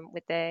going on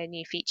with the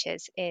new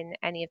features in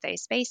any of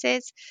those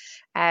spaces.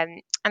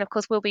 And of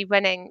course, we'll be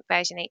running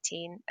version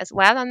 18 as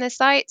well on the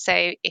site. So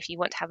if you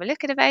want to have a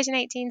look at a version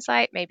 18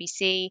 site, maybe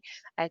see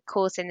a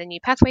course in the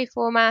new pathway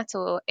format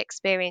or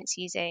experience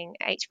using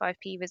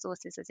H5P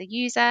resources as a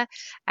user,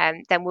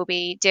 then we'll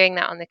be doing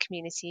that on the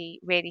community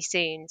really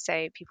soon.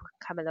 So people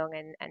can come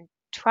along and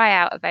try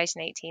out a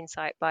version 18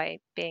 site by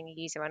being a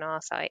user on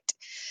our site.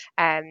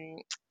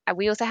 And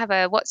we also have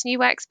a What's New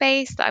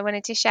workspace that I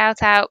wanted to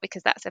shout out,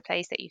 because that's a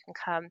place that you can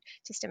come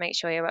just to make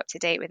sure you're up to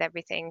date with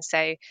everything.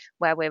 So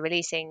where we're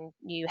releasing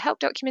new help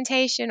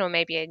documentation, or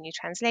maybe a new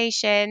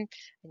translation,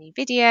 a new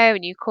video, a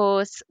new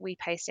course, we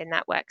post in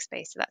that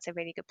workspace. So that's a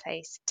really good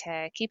place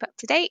to keep up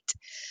to date.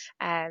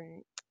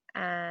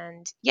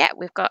 And yeah,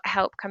 we've got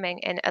help coming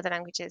in other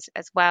languages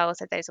as well,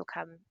 so those will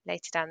come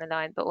later down the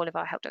line, but all of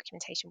our help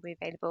documentation will be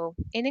available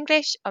in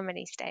English on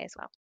release day as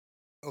well.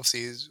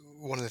 Obviously, is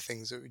one of the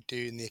things that we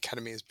do in the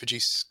academy is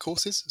produce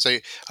courses. So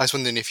I was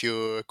wondering if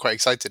you're quite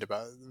excited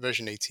about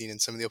version 18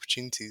 and some of the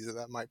opportunities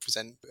that might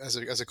present as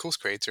a course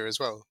creator as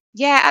well.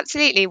 Yeah,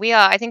 absolutely. We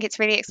are. I think it's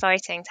really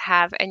exciting to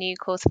have a new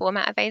course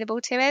format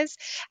available to us.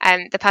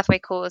 The Pathway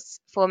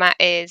course format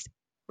is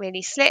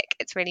really slick,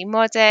 it's really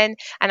modern,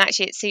 and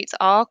actually it suits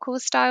our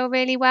course style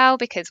really well,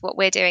 because what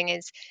we're doing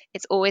is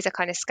it's always a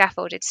kind of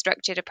scaffolded,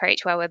 structured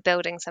approach where we're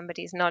building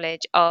somebody's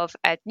knowledge of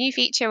a new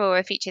feature or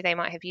a feature they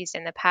might have used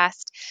in the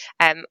past.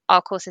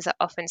 Our courses are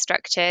often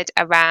structured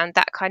around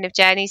that kind of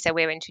journey. So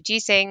we're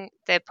introducing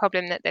the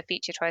problem that the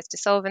feature tries to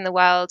solve in the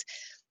world.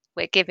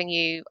 We're giving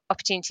you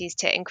opportunities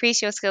to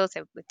increase your skills,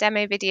 so with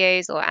demo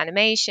videos or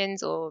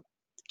animations or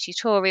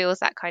tutorials,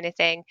 that kind of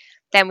thing.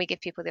 Then we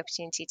give people the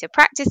opportunity to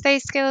practice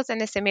those skills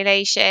in a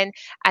simulation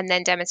and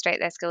then demonstrate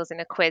their skills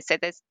in a quiz. So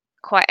there's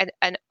quite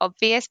an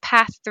obvious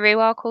path through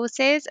our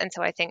courses, and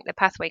so I think the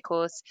Pathway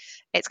course,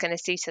 it's going to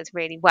suit us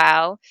really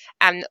well.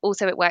 And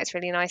also it works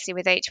really nicely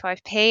with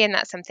H5P, and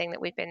that's something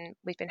that we've been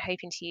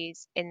hoping to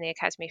use in the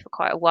academy for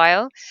quite a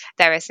while.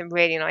 There are some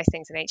really nice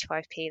things in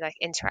H5P, like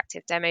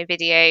interactive demo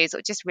videos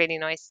or just really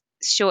nice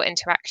short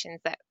interactions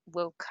that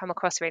will come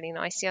across really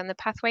nicely on the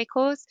Pathway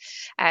course.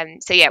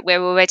 So yeah,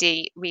 we're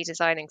already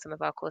redesigning some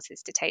of our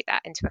courses to take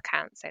that into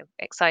account, so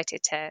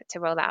excited to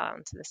roll that out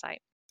onto the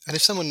site. And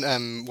if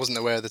someone wasn't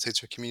aware of the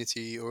Totara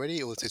community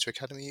already, or the Totara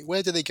Academy,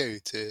 where do they go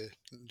to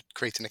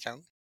create an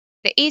account?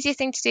 The easiest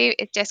thing to do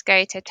is just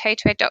go to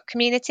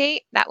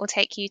totara.community. That will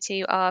take you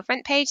to our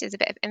front page. There's a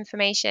bit of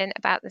information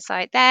about the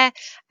site there,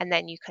 and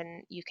then you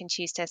can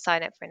choose to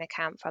sign up for an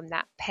account from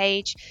that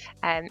page.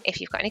 If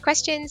you've got any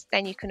questions,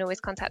 then you can always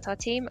contact our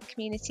team at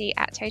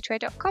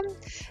community@totara.com,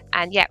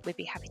 and yeah, we'd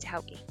be happy to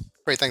help you.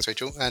 Great, thanks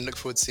Rachel, and look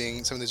forward to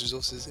seeing some of those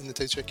resources in the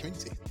Totara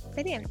community.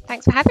 Brilliant,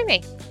 thanks for having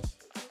me.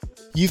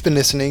 You've been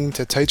listening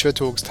to Totara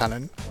Talks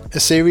Talent, a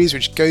series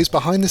which goes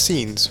behind the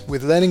scenes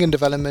with learning and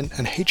development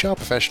and HR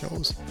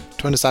professionals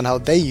to understand how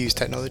they use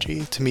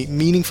technology to meet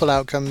meaningful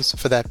outcomes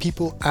for their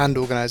people and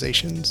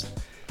organisations.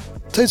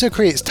 Totara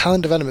creates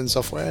talent development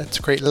software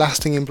to create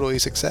lasting employee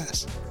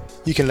success.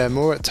 You can learn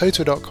more at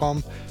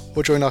totara.com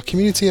or join our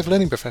community of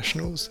learning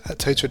professionals at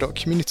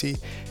totara.community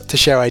to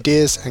share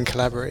ideas and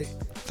collaborate.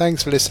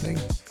 Thanks for listening.